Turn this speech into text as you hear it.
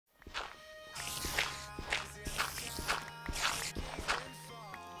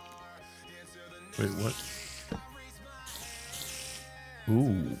Wait, what?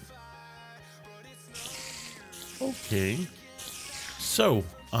 Ooh. Okay. So,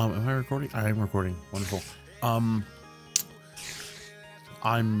 am I recording? I am recording. Wonderful. I'm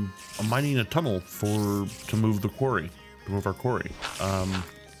mining a tunnel to move the quarry, to move our quarry. I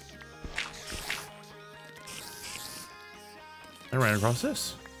ran across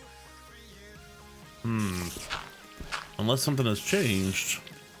this. Unless something has changed.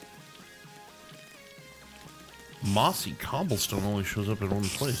 Mossy cobblestone only shows up in one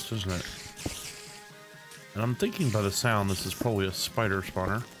place, doesn't it? And I'm thinking by the sound, this is probably a spider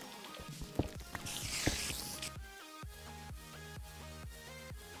spawner.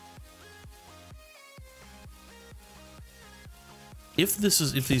 If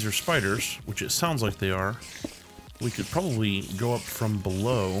these are spiders, which it sounds like they are, we could probably go up from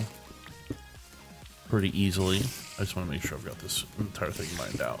below pretty easily. I just want to make sure I've got this entire thing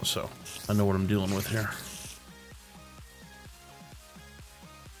mined out, so I know what I'm dealing with here.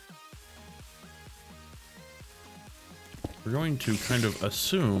 We're going to kind of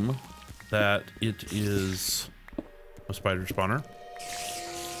assume that it is a spider spawner.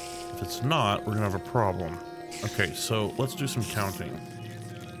 If it's not, we're gonna have a problem. Okay, so let's do some counting.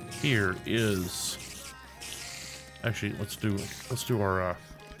 Here is, actually, let's do our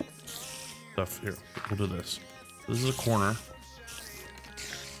stuff here. We'll do this. This is a corner.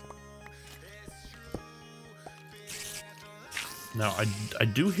 Now I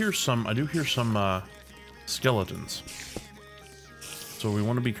do hear some skeletons. So we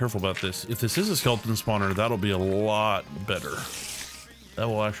want to be careful about this. If this is a skeleton spawner, that'll be a lot better. That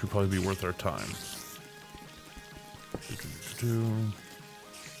will actually probably be worth our time.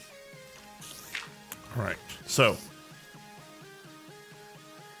 All right, so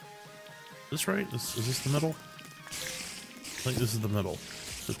this right? Is this the middle? I think this is the middle.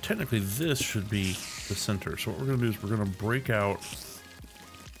 So technically this should be the center. So what we're gonna do is we're gonna break out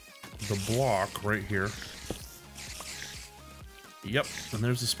the block right here. Yep, and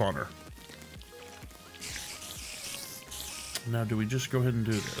there's the spawner. Now, do we just go ahead and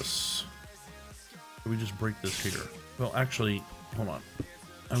do this? Do we just break this here? Well, actually, hold on.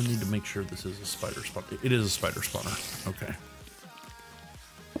 I need to make sure this is a spider spawner. It is a spider spawner. Okay.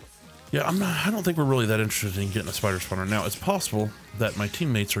 Yeah, I don't think we're really that interested in getting a spider spawner. Now, it's possible that my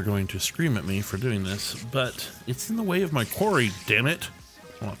teammates are going to scream at me for doing this, but it's in the way of my quarry, damn it.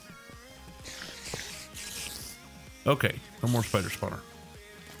 Hold on. Okay, no more spider spawner.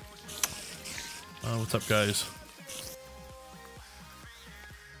 What's up, guys?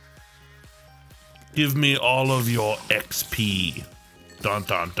 Give me all of your XP. Dun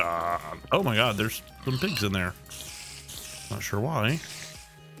dun dun. Oh my god, there's some pigs in there. Not sure why.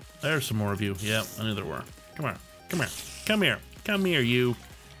 There's some more of you. Yeah, I knew there were. Come on. Come here. Come here. Come here, you.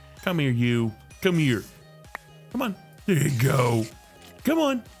 Come here, you. Come here. Come on. There you go. Come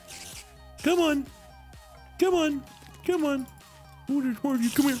on. Come on. Come on. Come on. Oh, there's more of you.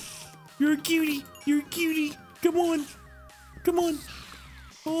 Come here. You're a cutie. You're a cutie. Come on. Come on.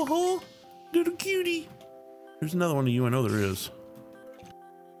 Uh-huh. Little cutie. There's another one of you. I know there is.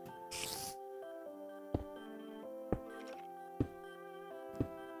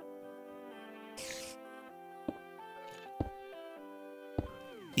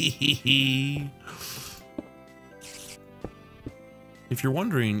 If you're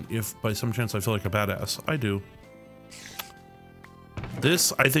wondering if by some chance I feel like a badass, I do.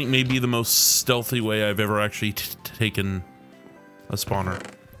 This, I think, may be the most stealthy way I've ever actually taken a spawner.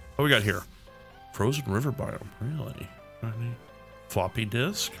 What we got here? Frozen river biome, really? Floppy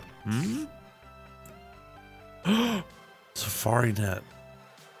disk? Safari net.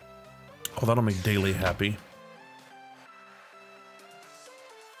 Oh, that'll make Daily happy.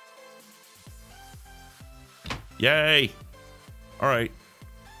 Yay! All right.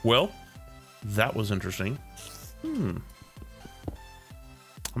 Well, that was interesting. I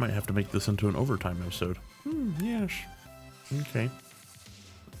might have to make this into an overtime episode. Yes. Okay.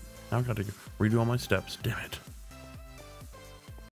 Now I've got to redo all my steps. Damn it.